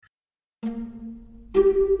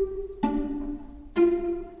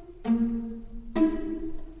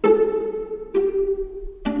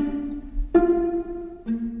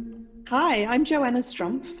Hi, I'm Joanna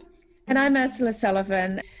Strumpf. And I'm Ursula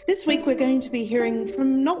Sullivan. This week we're going to be hearing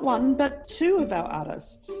from not one but two of our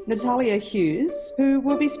artists. Natalia Hughes, who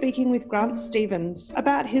will be speaking with Grant Stevens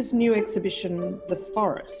about his new exhibition, The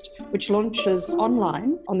Forest, which launches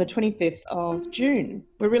online on the 25th of June.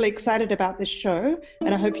 We're really excited about this show,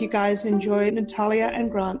 and I hope you guys enjoy Natalia and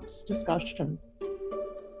Grant's discussion.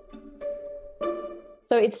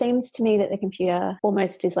 So it seems to me that the computer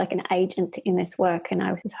almost is like an agent in this work, and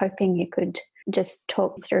I was hoping you could just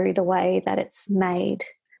talk through the way that it's made.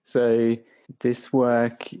 So this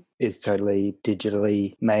work is totally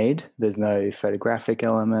digitally made. There's no photographic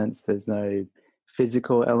elements, there's no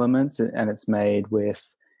physical elements, and it's made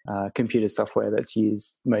with computer software that's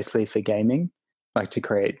used mostly for gaming, like to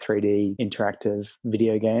create 3D interactive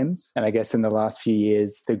video games. And I guess in the last few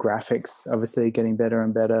years, the graphics obviously are getting better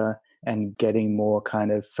and better and getting more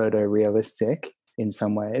kind of photorealistic in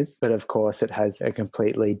some ways. But of course, it has a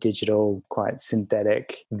completely digital, quite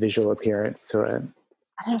synthetic visual appearance to it.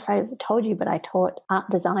 I don't know if I told you, but I taught art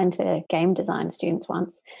design to game design students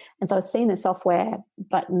once. And so I was seeing the software,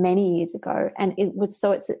 but many years ago. And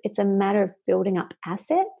it's a matter of building up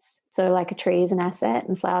assets. So like a tree is an asset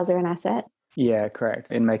and flowers are an asset. Yeah,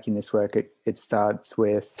 correct. In making this work, it starts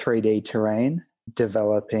with 3D terrain,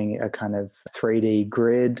 developing a kind of 3D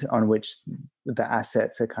grid on which the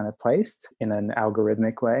assets are kind of placed in an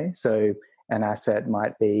algorithmic way. So an asset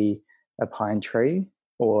might be a pine tree,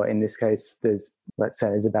 or in this case, there's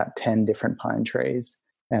about 10 different pine trees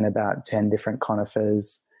and about 10 different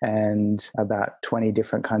conifers and about 20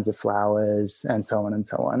 different kinds of flowers and so on and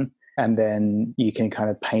so on. And then you can kind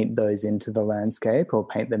of paint those into the landscape or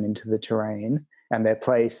paint them into the terrain. And they're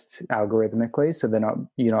placed algorithmically, so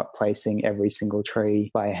you're not placing every single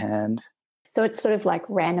tree by hand. So it's sort of like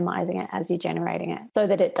randomizing it as you're generating it so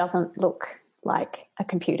that it doesn't look like a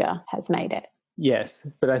computer has made it. Yes,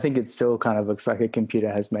 but I think it still kind of looks like a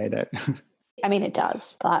computer has made it. I mean, it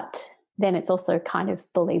does, but then it's also kind of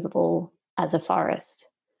believable as a forest.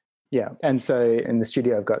 Yeah, and so in the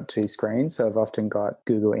studio I've got two screens, so I've often got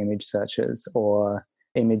Google image searches or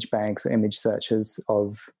image banks, image searches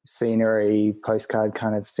of scenery, postcard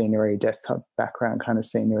kind of scenery, desktop background kind of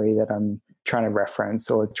scenery that I'm trying to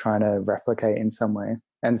reference or trying to replicate in some way.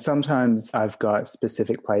 And sometimes I've got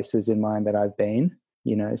specific places in mind that I've been,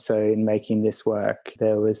 so in making this work,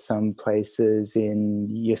 there was some places in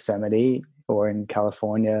Yosemite or in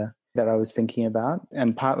California that I was thinking about.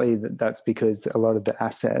 And partly that's because a lot of the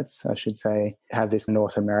assets, I should say, have this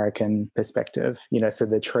North American perspective. So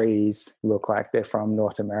the trees look like they're from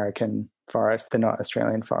North American forests. They're not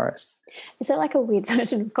Australian forests. Is it like a weird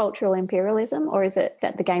version of cultural imperialism, or is it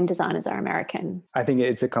that the game designers are American? I think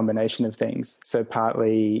it's a combination of things. So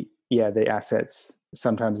partly, the assets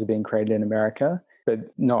sometimes are being created in America, but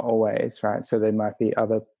not always, right? So there might be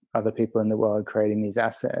other people in the world creating these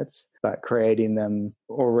assets, but creating them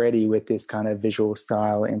already with this kind of visual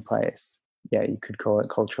style in place. Yeah, you could call it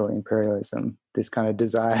cultural imperialism, this kind of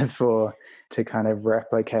desire to kind of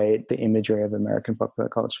replicate the imagery of American popular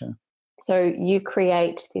culture. So you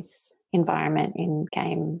create this environment in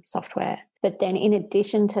game software. But then in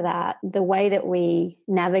addition to that, the way that we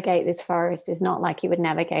navigate this forest is not like you would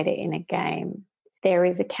navigate it in a game. There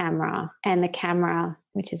is a camera, and the camera,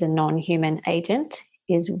 which is a non-human agent,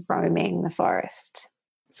 is roaming the forest.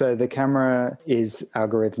 So the camera is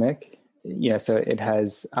algorithmic. So it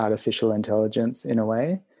has artificial intelligence in a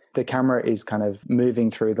way. The camera is kind of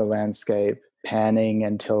moving through the landscape, panning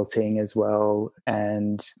and tilting as well.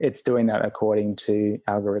 And it's doing that according to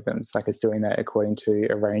algorithms. Like it's doing that according to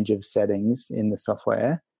a range of settings in the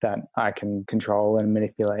software that I can control and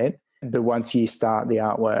manipulate. But once you start the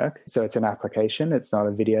artwork, so it's an application, it's not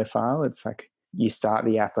a video file, it's like you start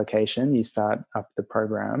the application, you start up the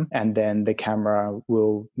program, and then the camera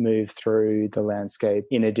will move through the landscape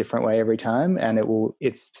in a different way every time, and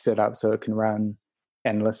it's set up so it can run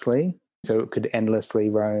endlessly. So it could endlessly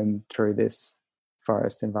roam through this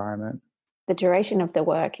forest environment. The duration of the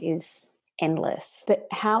work is endless. But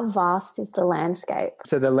how vast is the landscape?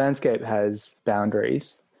 So the landscape has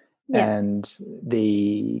boundaries, and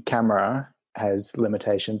the camera has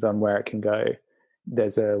limitations on where it can go.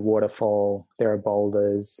 There's a waterfall, there are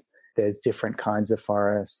boulders, there's different kinds of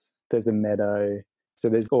forests, there's a meadow. So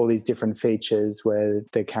there's all these different features where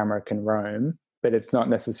the camera can roam, but it's not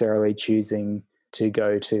necessarily choosing to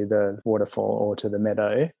go to the waterfall or to the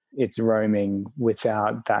meadow. It's roaming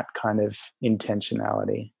without that kind of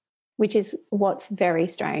intentionality. Which is what's very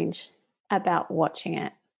strange about watching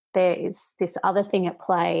it. There is this other thing at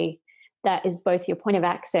play that is both your point of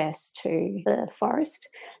access to the forest,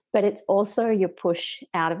 but it's also your push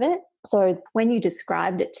out of it. So when you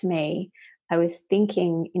described it to me, I was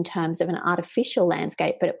thinking in terms of an artificial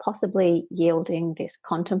landscape, but it possibly yielding this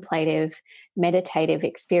contemplative, meditative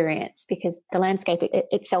experience, because the landscape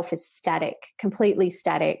itself is static, completely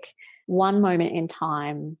static, one moment in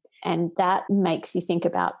time. And that makes you think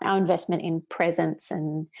about our investment in presence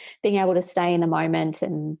and being able to stay in the moment,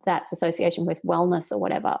 and that's association with wellness or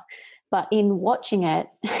whatever. But in watching it,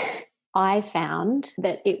 I found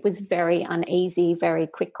that it was very uneasy very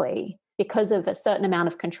quickly because of a certain amount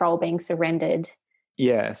of control being surrendered.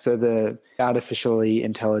 Yeah, so the artificially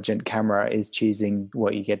intelligent camera is choosing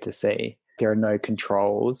what you get to see. There are no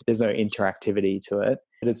controls, there's no interactivity to it.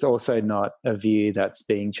 But it's also not a view that's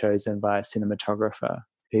being chosen by a cinematographer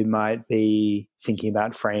who might be thinking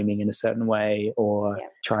about framing in a certain way or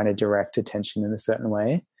trying to direct attention in a certain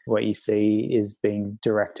way. What you see is being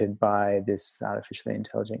directed by this artificially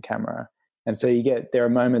intelligent camera. And so there are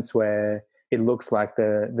moments where it looks like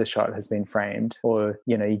the shot has been framed, or,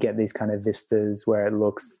 you get these kind of vistas where it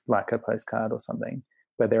looks like a postcard or something.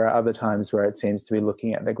 But there are other times where it seems to be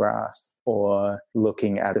looking at the grass or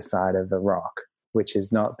looking at the side of a rock, which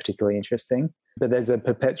is not particularly interesting. But there's a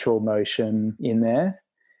perpetual motion in there.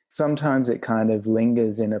 Sometimes it kind of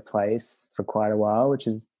lingers in a place for quite a while, which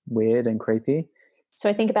is weird and creepy. So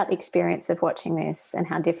I think about the experience of watching this and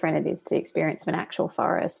how different it is to the experience of an actual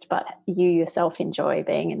forest, but you yourself enjoy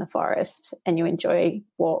being in the forest and you enjoy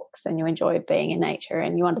walks and you enjoy being in nature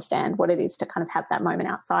and you understand what it is to kind of have that moment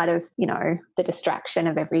outside of, the distraction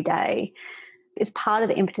of every day. It's part of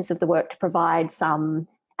the impetus of the work to provide some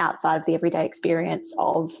outside of the everyday experience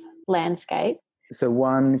of landscape. So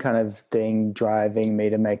one kind of thing driving me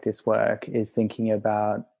to make this work is thinking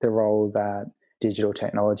about the role that digital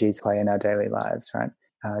technologies play in our daily lives, right?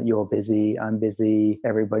 You're busy, I'm busy,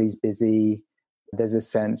 everybody's busy. There's a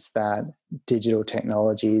sense that digital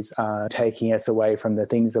technologies are taking us away from the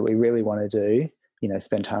things that we really want to do,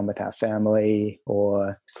 spend time with our family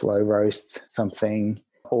or slow roast something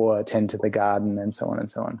or tend to the garden and so on and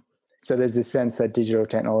so on. So there's this sense that digital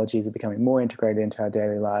technologies are becoming more integrated into our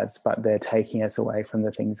daily lives, but they're taking us away from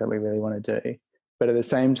the things that we really want to do. But at the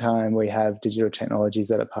same time, we have digital technologies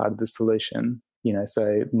that are part of the solution.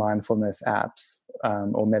 So mindfulness apps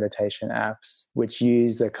or meditation apps, which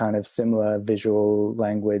use a kind of similar visual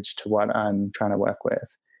language to what I'm trying to work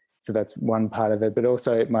with. So that's one part of it. But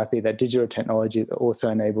also it might be that digital technology also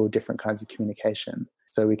enable different kinds of communication.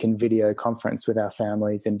 So we can video conference with our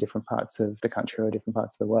families in different parts of the country or different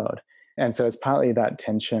parts of the world. And so it's partly that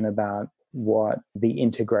tension about what the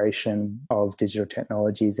integration of digital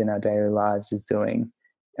technologies in our daily lives is doing.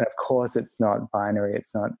 And of course, it's not binary.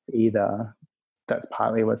 It's not either. That's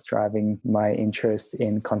partly what's driving my interest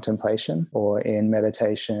in contemplation or in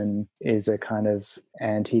meditation, is a kind of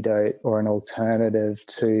antidote or an alternative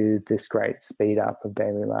to this great speed up of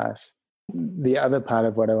daily life. The other part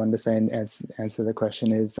of what I wanted to say and answer the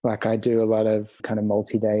question is, I do a lot of kind of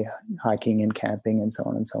multi-day hiking and camping and so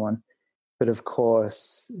on and so on. But of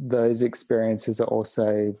course, those experiences are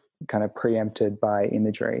also kind of preempted by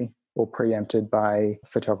imagery or preempted by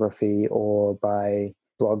photography or by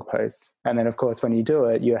blog posts. And then, of course, when you do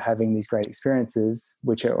it, you're having these great experiences,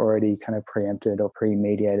 which are already kind of preempted or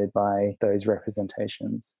pre-mediated by those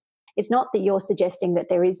representations. It's not that you're suggesting that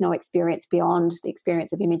there is no experience beyond the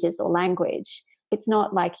experience of images or language. It's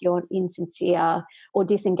not like you're insincere or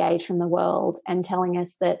disengaged from the world and telling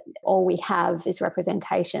us that all we have is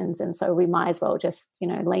representations and so we might as well just,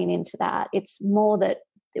 lean into that. It's more that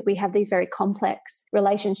we have these very complex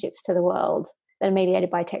relationships to the world that are mediated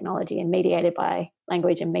by technology and mediated by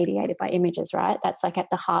language and mediated by images, right? That's at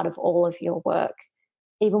the heart of all of your work,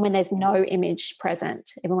 even when there's no image present,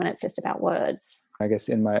 even when it's just about words. I guess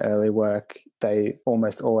in my early work, they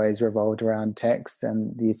almost always revolved around text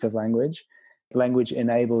and the use of language. Language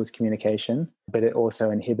enables communication, but it also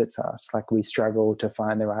inhibits us. We struggle to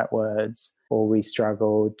find the right words, or we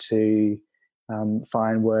struggle to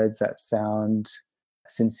find words that sound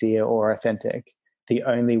sincere or authentic. The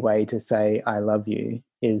only way to say I love you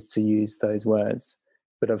is to use those words.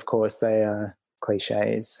 But of course, they are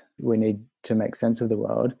cliches. We need to make sense of the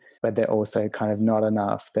world, but they're also kind of not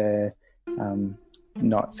enough. They're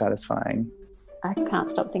not satisfying. I can't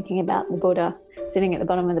stop thinking about the Buddha sitting at the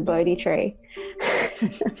bottom of the Bodhi tree,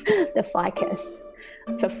 the ficus,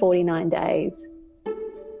 for 49 days.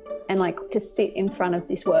 And to sit in front of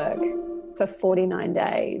this work for 49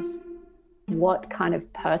 days, what kind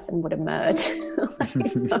of person would emerge?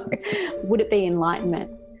 Would it be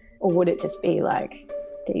enlightenment, or would it just be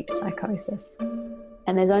deep psychosis?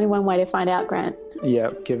 And there's only one way to find out, Grant.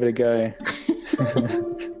 Yep, give it a go.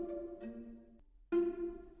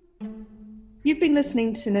 You've been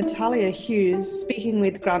listening to Natalia Hughes speaking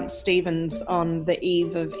with Grant Stevens on the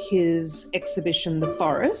eve of his exhibition, The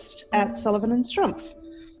Forest, at Sullivan and Strumpf.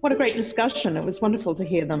 What a great discussion. It was wonderful to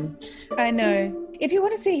hear them. I know. If you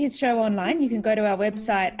want to see his show online, you can go to our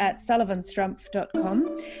website at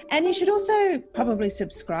sullivanstrumpf.com, and you should also probably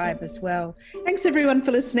subscribe as well. Thanks everyone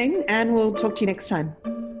for listening, and we'll talk to you next time.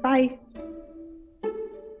 Bye.